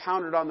there,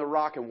 pound it on the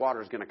rock, and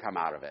water's going to come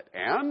out of it.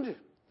 And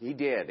he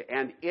did,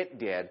 and it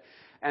did.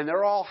 And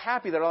they're all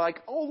happy. They're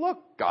like, oh, look,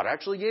 God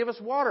actually gave us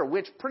water,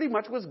 which pretty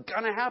much was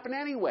going to happen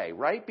anyway,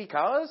 right?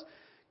 Because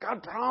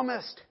God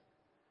promised.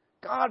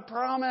 God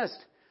promised.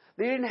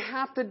 They didn't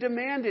have to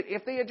demand it.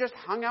 If they had just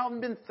hung out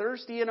and been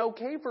thirsty and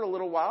okay for a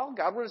little while,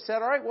 God would have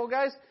said, all right, well,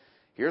 guys,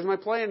 here's my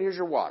plan, here's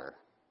your water.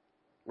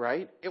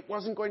 Right? It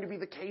wasn't going to be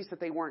the case that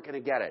they weren't going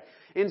to get it.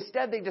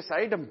 Instead, they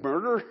decided to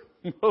murder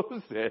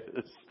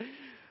Moses.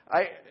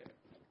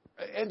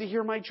 And to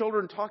hear my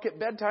children talk at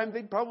bedtime,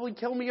 they'd probably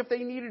kill me if they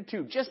needed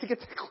to, just to get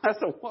that glass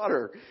of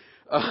water.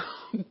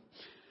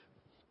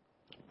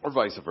 Or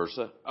vice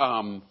versa.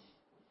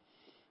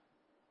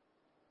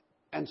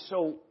 And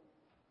so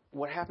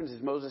what happens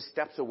is Moses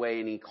steps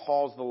away and he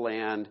calls the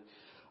land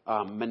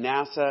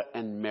Manasseh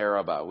and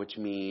Meribah, which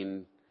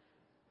mean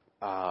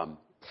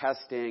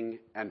testing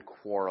and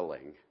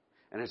quarreling.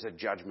 And there's a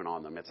judgment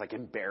on them. It's like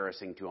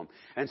embarrassing to them.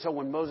 And so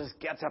when Moses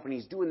gets up and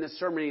he's doing this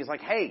sermon, he's like,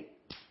 hey,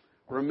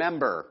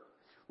 remember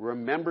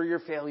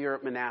your failure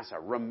at Manasseh.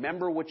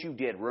 Remember what you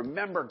did.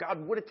 Remember,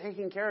 God would have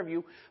taken care of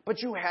you,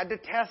 but you had to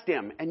test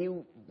him and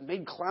you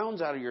made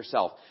clowns out of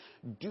yourself.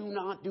 Do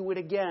not do it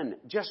again.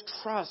 Just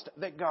trust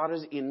that God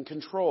is in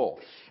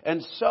control.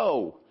 And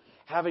so,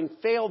 having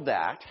failed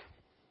that,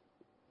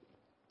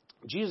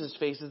 Jesus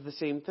faces the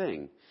same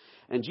thing.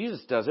 And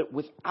Jesus does it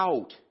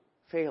without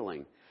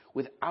failing,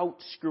 without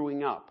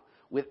screwing up,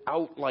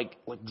 without like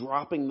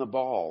dropping the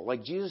ball.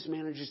 Like Jesus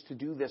manages to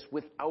do this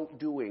without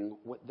doing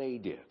what they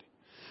did.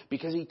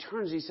 Because he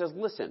turns, he says,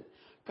 listen,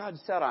 God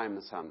said I'm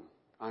the son.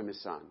 I'm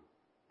his son.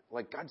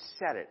 Like God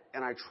said it,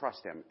 and I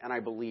trust him, and I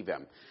believe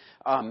him.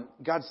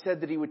 God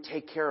said that he would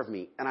take care of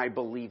me, and I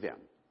believe him.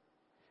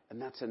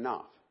 And that's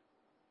enough.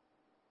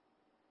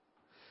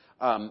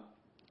 I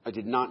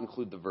did not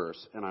include the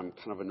verse, and I'm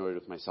kind of annoyed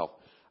with myself.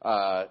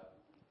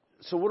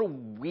 So what do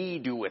we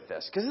do with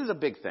this? Because this is a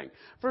big thing.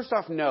 First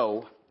off,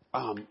 know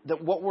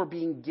that what we're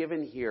being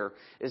given here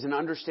is an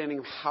understanding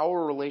of how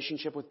a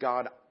relationship with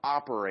God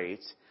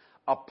operates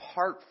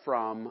apart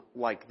from,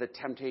 like, the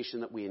temptation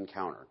that we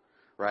encounter,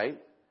 right?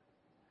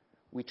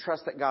 We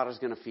trust that God is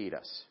going to feed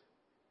us.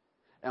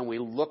 And we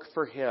look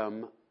for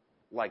him,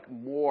 like,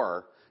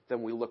 more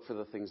than we look for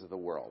the things of the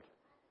world.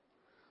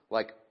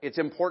 Like, it's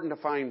important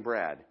to find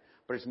bread,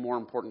 but it's more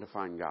important to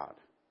find God,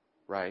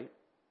 right?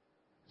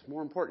 It's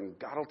more important.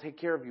 God will take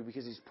care of you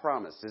because he's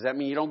promised. Does that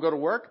mean you don't go to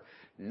work?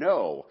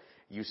 No.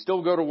 You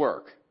still go to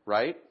work,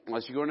 right?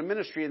 Unless you go into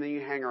ministry and then you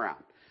hang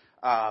around.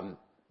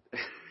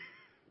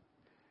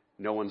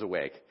 No one's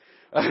awake.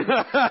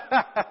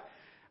 I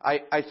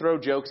throw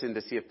jokes in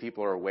to see if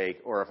people are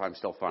awake or if I'm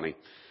still funny.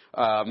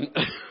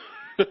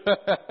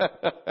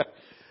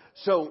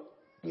 So,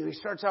 he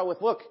starts out with,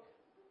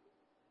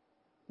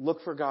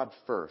 look for God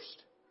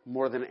first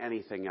more than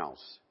anything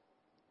else,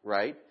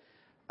 right?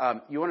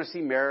 You want to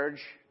see marriage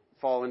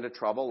fall into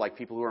trouble, like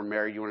people who are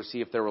married, you want to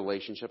see if their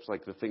relationships,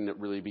 like the thing that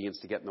really begins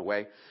to get in the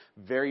way.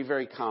 Very,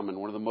 very common.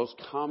 One of the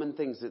most common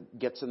things that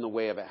gets in the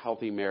way of a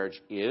healthy marriage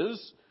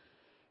is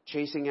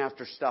chasing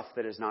after stuff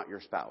that is not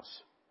your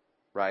spouse,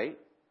 right?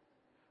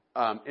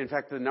 In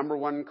fact, the number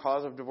one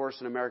cause of divorce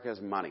in America is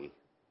money.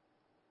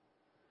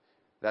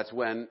 That's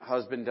when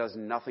husband does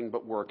nothing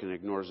but work and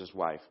ignores his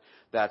wife.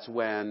 That's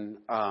when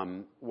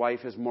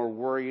wife is more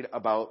worried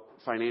about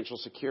financial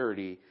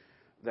security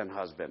than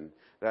husband.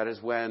 That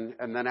is when,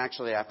 and then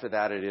actually after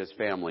that it is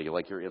family,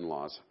 like your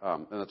in-laws.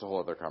 And that's a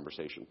whole other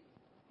conversation.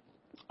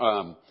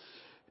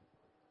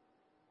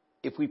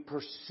 If we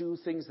pursue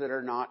things that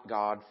are not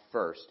God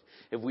first,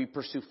 if we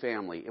pursue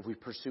family, if we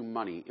pursue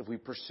money, if we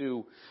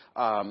pursue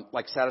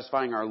like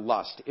satisfying our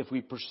lust, if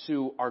we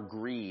pursue our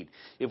greed,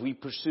 if we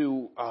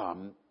pursue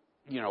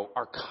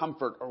our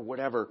comfort or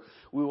whatever,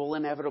 we will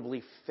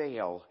inevitably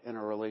fail in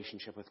a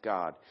relationship with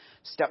God.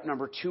 Step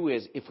number 2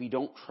 is if we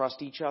don't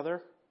trust each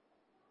other,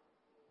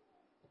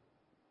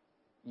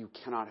 you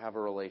cannot have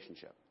a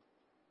relationship.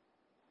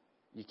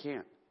 You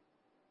can't.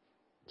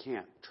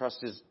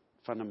 Trust is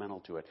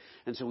fundamental to it.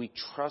 And so we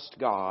trust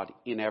God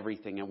in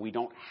everything, and we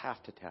don't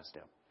have to test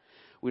him.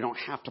 We don't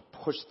have to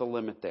push the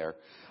limit there.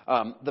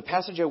 The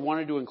passage I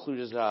wanted to include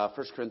is 1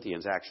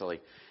 Corinthians,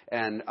 actually.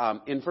 And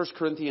in 1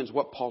 Corinthians,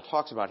 what Paul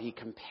talks about, he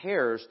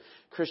compares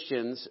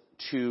Christians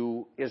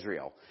to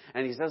Israel.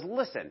 And he says,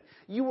 listen,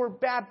 you were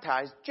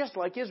baptized just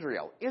like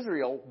Israel.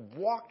 Israel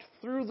walked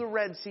through the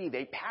Red Sea.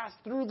 They passed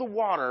through the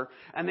water,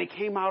 and they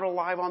came out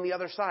alive on the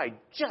other side,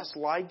 just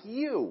like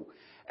you.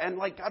 And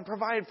like God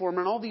provided for them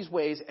in all these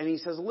ways. And he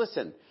says,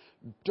 listen,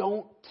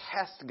 don't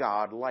test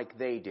God like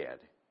they did.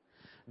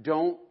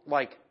 Don't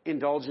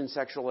indulge in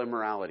sexual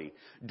immorality.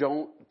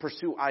 Don't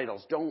pursue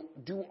idols. Don't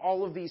do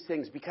all of these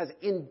things, because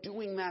in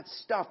doing that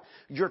stuff,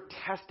 you're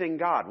testing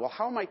God. Well,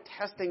 how am I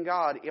testing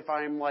God if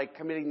I'm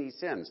committing these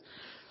sins?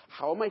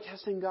 How am I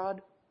testing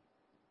God?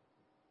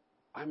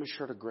 I'm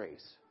assured of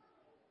grace.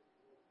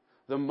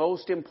 The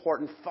most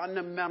important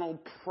fundamental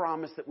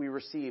promise that we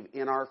receive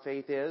in our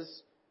faith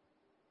is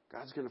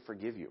God's going to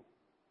forgive you.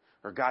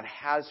 Or God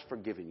has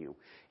forgiven you.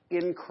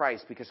 In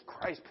Christ, because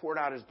Christ poured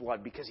out his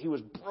blood, because he was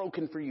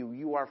broken for you,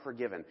 you are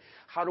forgiven.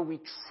 How do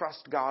we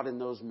trust God in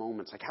those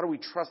moments? Like, how do we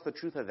trust the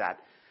truth of that?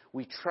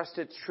 We trust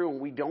it's true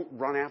and we don't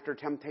run after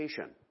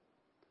temptation.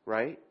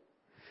 Right?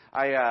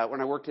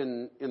 When I worked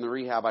in the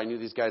rehab, I knew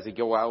these guys, they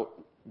go out,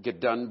 get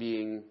done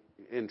being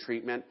in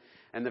treatment,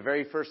 and the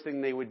very first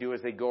thing they would do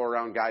is they'd go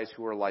around guys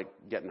who were like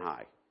getting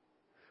high.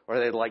 Or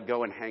they'd like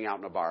go and hang out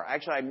in a bar.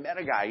 Actually, I met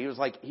a guy.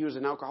 He was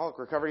an alcoholic,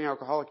 recovering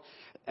alcoholic.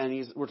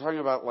 And we're talking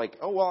about like,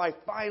 oh, well, I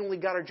finally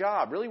got a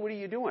job. Really? What are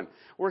you doing?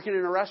 Working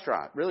in a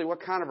restaurant. Really? What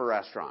kind of a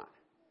restaurant?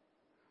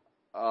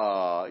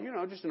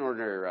 Just an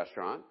ordinary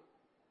restaurant.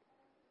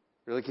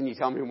 Really? Can you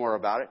tell me more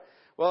about it?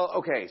 Well,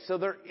 okay. So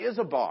there is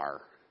a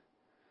bar,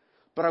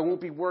 but I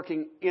won't be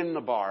working in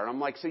the bar. And I'm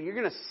like, so you're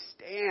going to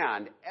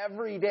stand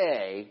every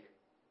day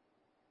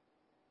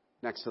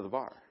next to the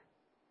bar.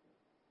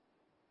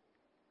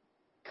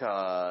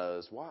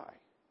 'Cause why?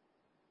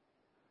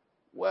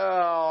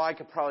 Well, I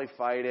could probably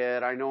fight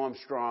it. I know I'm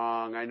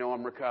strong. I know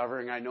I'm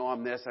recovering. I know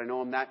I'm this. I know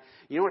I'm that.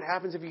 You know what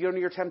happens if you go into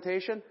your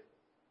temptation?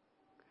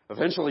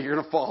 Eventually you're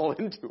going to fall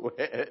into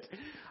it.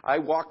 I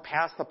walk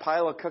past the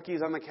pile of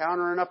cookies on the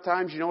counter enough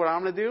times. You know what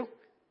I'm going to do?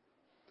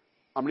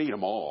 I'm going to eat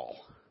them all.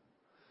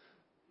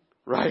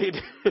 Right?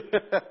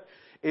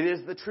 It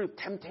is the truth.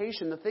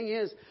 Temptation, the thing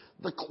is,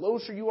 the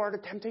closer you are to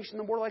temptation,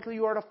 the more likely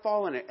you are to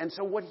fall in it. And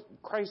so what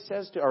Christ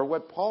says or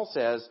what Paul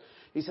says,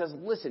 he says,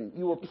 listen,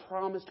 you were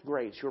promised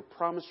grace. You were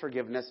promised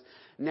forgiveness.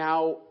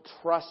 Now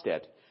trust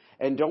it.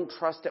 And don't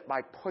trust it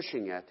by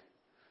pushing it.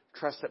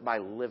 Trust it by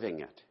living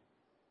it.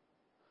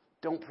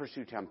 Don't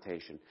pursue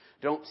temptation.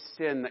 Don't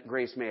sin that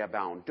grace may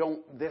abound.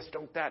 Don't this,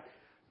 don't that.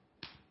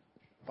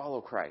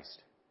 Follow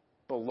Christ.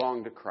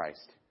 Belong to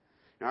Christ.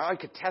 Now, I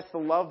could test the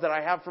love that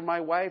I have for my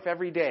wife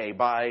every day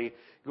by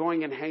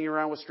going and hanging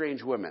around with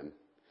strange women.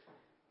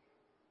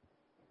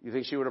 You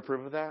think she would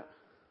approve of that?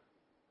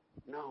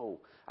 No.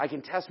 I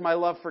can test my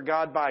love for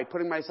God by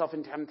putting myself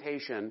in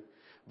temptation,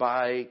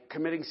 by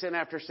committing sin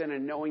after sin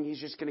and knowing he's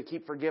just going to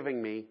keep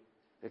forgiving me.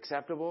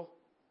 Acceptable?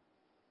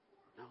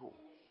 No.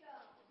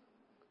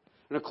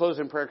 I'm going to close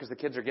in prayer because the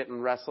kids are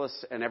getting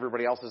restless and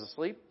everybody else is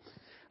asleep.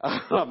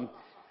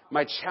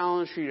 My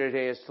challenge for you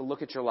today is to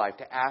look at your life,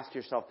 to ask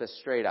yourself this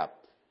straight up.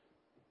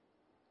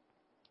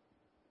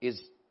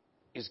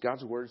 Is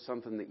God's word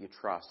something that you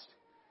trust?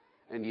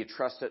 And do you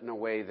trust it in a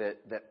way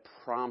that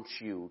prompts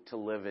you to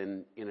live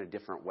in a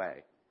different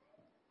way?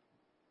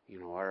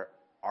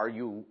 Are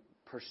you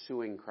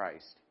pursuing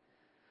Christ?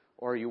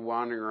 Or are you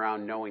wandering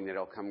around knowing that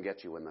he'll come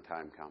get you when the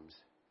time comes?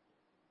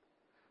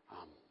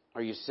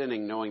 Are you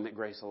sinning knowing that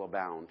grace will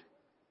abound?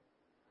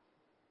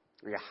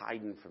 Are you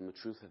hiding from the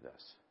truth of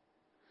this?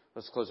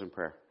 Let's close in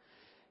prayer.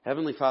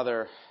 Heavenly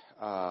Father,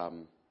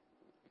 come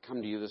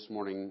to you this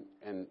morning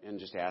and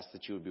just ask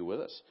that you would be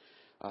with us.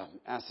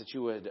 Ask that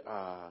you would,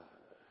 I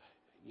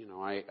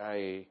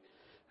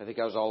think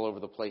I was all over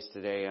the place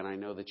today, and I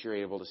know that you're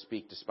able to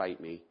speak despite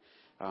me.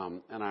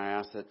 And I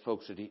ask that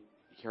folks would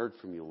heard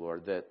from you,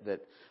 Lord,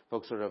 that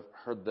folks would have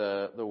heard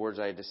the words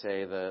I had to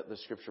say, the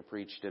scripture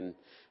preached and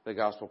the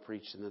gospel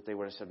preached, and that they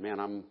would have said, man,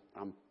 I'm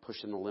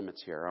pushing the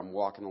limits here. I'm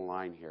walking the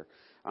line here.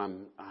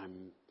 I'm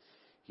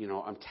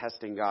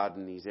testing God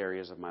in these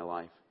areas of my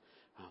life.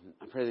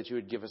 I pray that you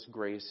would give us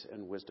grace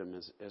and wisdom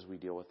as we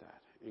deal with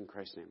that. In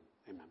Christ's name,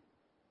 amen.